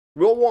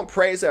We all want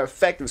prayers that are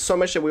effective so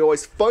much that we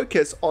always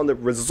focus on the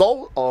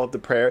result of the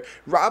prayer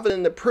rather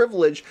than the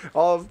privilege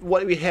of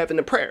what we have in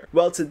the prayer.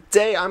 Well,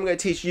 today I'm going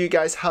to teach you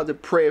guys how to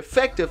pray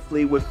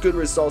effectively with good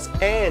results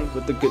and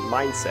with a good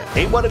mindset.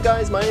 Hey, what up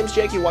guys, my name's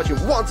Jacky, watching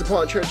Once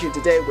Upon a Church here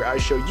today, where I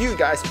show you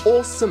guys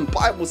awesome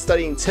Bible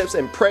studying tips,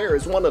 and prayer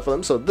is one of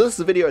them. So this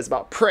video is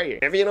about praying.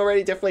 If you haven't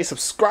already, definitely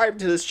subscribe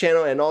to this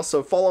channel and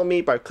also follow me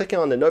by clicking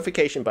on the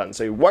notification button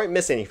so you won't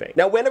miss anything.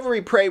 Now, whenever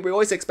we pray, we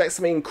always expect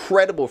something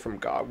incredible from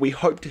God. We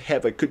hope to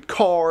have a good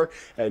car,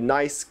 a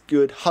nice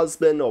good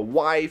husband or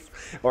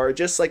wife, or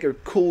just like a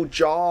cool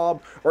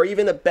job, or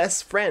even a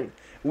best friend.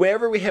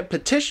 Wherever we have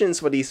petitions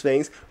for these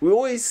things, we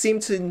always seem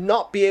to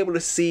not be able to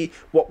see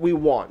what we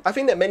want. I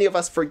think that many of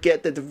us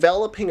forget that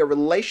developing a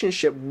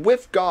relationship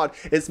with God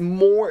is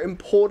more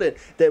important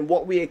than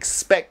what we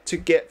expect to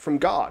get from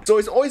God. So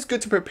it's always good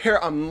to prepare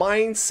a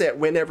mindset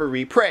whenever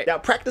we pray. Now,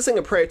 practicing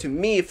a prayer to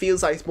me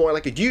feels like it's more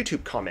like a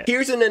YouTube comment.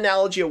 Here's an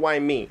analogy of what I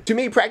mean. To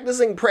me,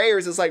 practicing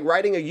prayers is like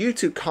writing a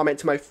YouTube comment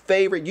to my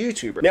favorite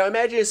YouTuber. Now,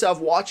 imagine yourself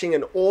watching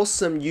an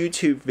awesome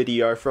YouTube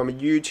video from a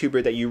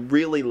YouTuber that you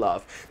really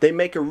love. They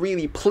make a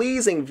really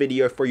pleasing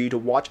video for you to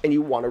watch and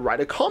you want to write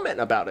a comment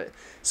about it.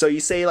 So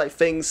you say like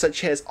things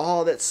such as,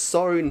 "Oh, that's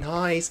so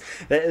nice,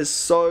 that is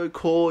so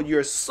cool,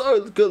 you're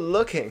so good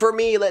looking." For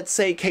me, let's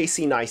say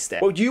Casey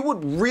Neistat. Well, you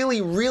would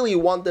really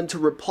want them to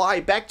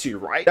reply back to you,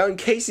 right? Now in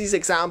Casey's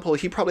example,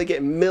 he probably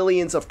get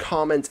millions of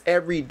comments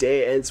every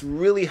day, and it's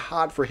really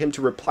hard for him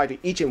to reply to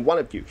each and one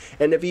of you.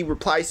 And if he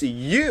replies to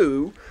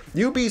you,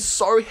 you'll be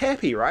so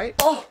happy, right?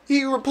 "Oh,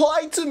 he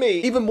replied to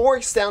me." Even more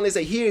astounding is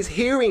that he is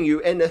hearing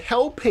you and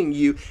helping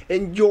you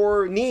in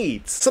your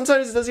needs.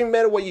 Sometimes it doesn't even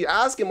matter what you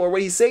ask him or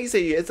what he says to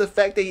you. It's the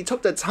fact that he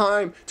took the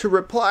time to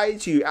reply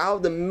to you out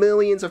of the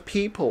millions of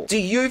people. Do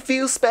you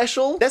feel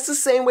special? That's the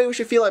same way we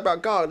should feel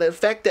about God. The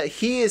fact that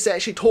he is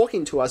actually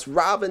talking to us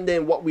rather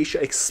than what we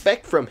should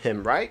expect from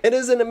him, right? It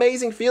is an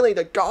amazing feeling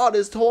that God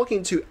is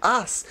talking to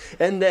us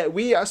and that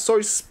we are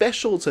so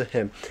special to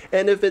him.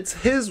 And if it's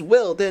his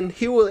will, then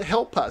he will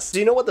help us. Do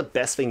you know what the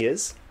best thing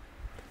is?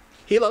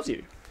 He loves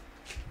you.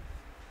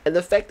 And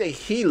the fact that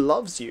he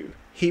loves you,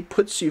 he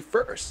puts you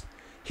first.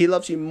 He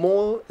loves you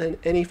more than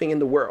anything in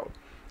the world.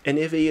 And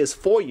if he is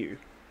for you,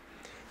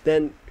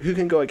 then who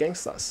can go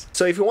against us?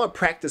 So if you want to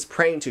practice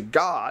praying to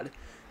God,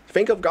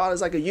 think of God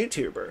as like a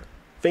YouTuber.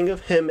 Think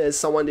of him as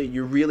someone that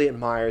you really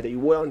admire, that you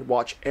want to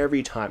watch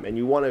every time, and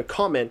you want to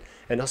comment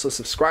and also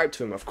subscribe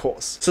to him, of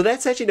course. So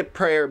that's actually the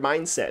prayer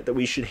mindset that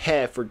we should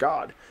have for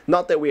God.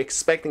 Not that we're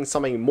expecting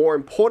something more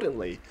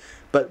importantly,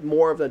 but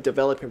more of a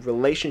developing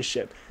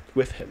relationship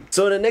with him.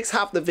 So in the next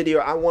half of the video,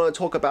 I want to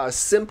talk about a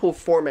simple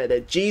format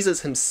that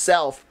Jesus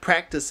himself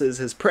practices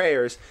his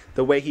prayers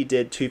the way he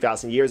did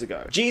 2,000 years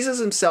ago. Jesus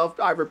himself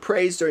either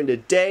prays during the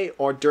day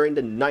or during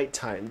the night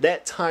time.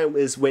 That time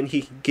is when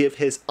he can give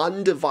his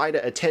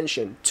undivided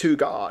attention to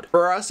God.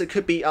 For us, it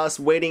could be us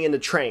waiting in the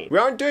train. We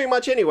aren't doing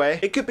much anyway.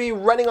 It could be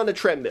running on the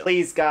treadmill.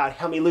 "Please God,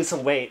 help me lose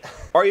some weight."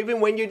 Or even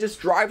when you're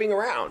just driving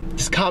around.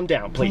 Just calm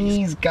down, please.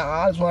 Please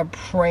God, I just want to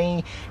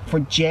pray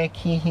for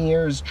Jacky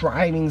here, his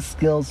driving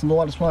skills.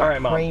 Lord, I just want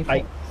to pray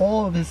for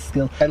all of his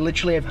skills. I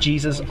literally have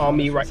Jesus on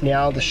me right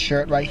now, the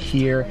shirt right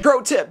here.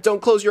 Pro tip,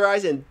 don't close your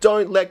eyes and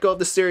don't let go of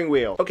the steering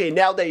wheel. Okay,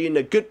 now that you're in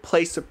a good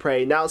place to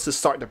pray, now it's to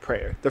start the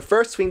prayer. The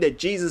first thing that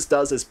Jesus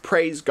does is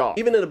praise God.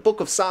 Even in the book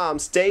of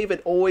Psalms,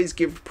 David always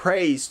gives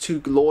praise to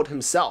the Lord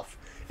himself.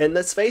 And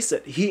let's face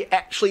it, he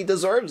actually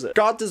deserves it.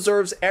 God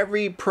deserves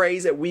every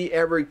praise that we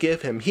ever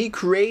give him. He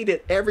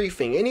created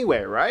everything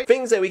anyway, right?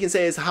 Things that we can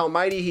say is how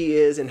mighty he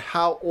is and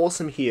how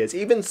awesome he is.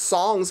 Even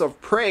songs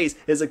of praise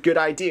is a good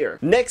idea.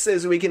 Next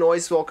is we can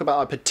always talk about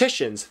our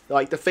petitions,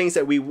 like the things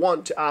that we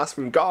want to ask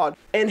from God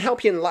and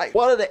help you in life.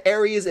 What are the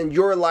areas in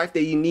your life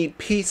that you need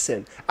peace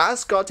in?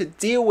 Ask God to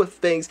deal with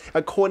things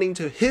according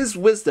to his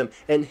wisdom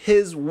and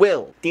his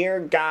will. Dear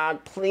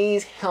God,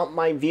 please help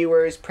my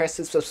viewers. Press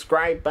the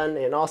subscribe button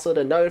and also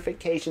the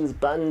notifications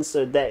button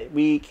so that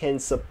we can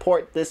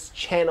support this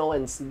channel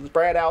and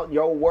spread out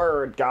your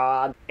word,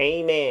 God.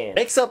 Amen.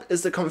 Next up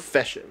is the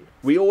confession.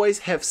 We always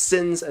have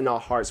sins in our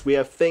hearts. We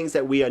have things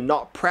that we are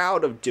not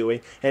proud of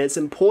doing, and it's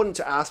important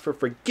to ask for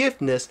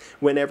forgiveness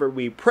whenever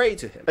we pray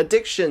to him.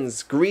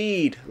 Addictions,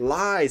 greed,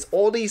 lies,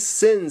 all these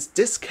sins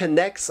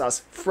disconnects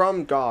us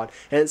from God,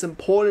 and it's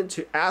important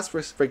to ask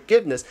for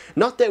forgiveness,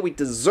 not that we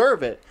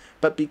deserve it,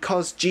 but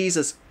because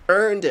Jesus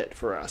earned it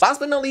for us.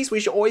 Last but not least, we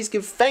should always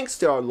give thanks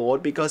to our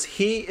Lord because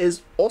he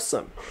is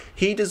awesome.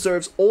 He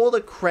deserves all the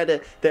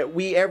credit that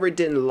we ever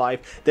did in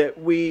life, that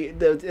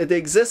the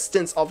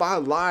existence of our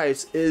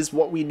lives is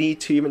what we need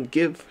to even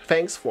give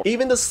thanks for.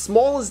 Even the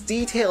smallest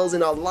details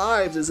in our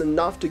lives is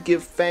enough to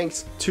give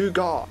thanks to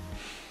God.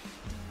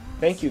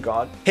 Thank you,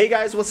 God. Hey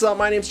guys, what's up?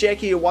 My name's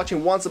Jacky. You're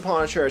watching Once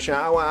Upon a Church, and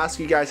I want to ask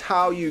you guys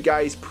how you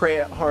guys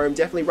pray at home.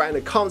 Definitely write in the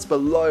comments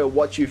below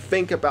what you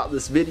think about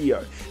this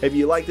video. If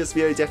you like this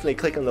video, definitely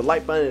click on the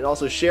like button and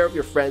also share with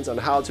your friends on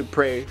how to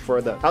pray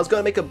for them. I was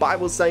going to make a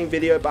Bible studying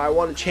video, but I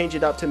want to change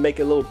it up to make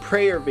a little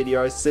prayer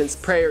video since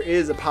prayer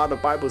is a part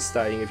of Bible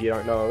studying, if you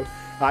don't know.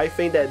 I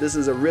think that this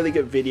is a really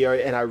good video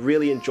and I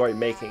really enjoy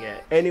making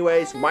it.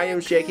 Anyways, my name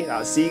is Jacky and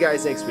I'll see you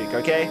guys next week,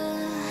 okay?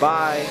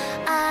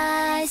 Bye!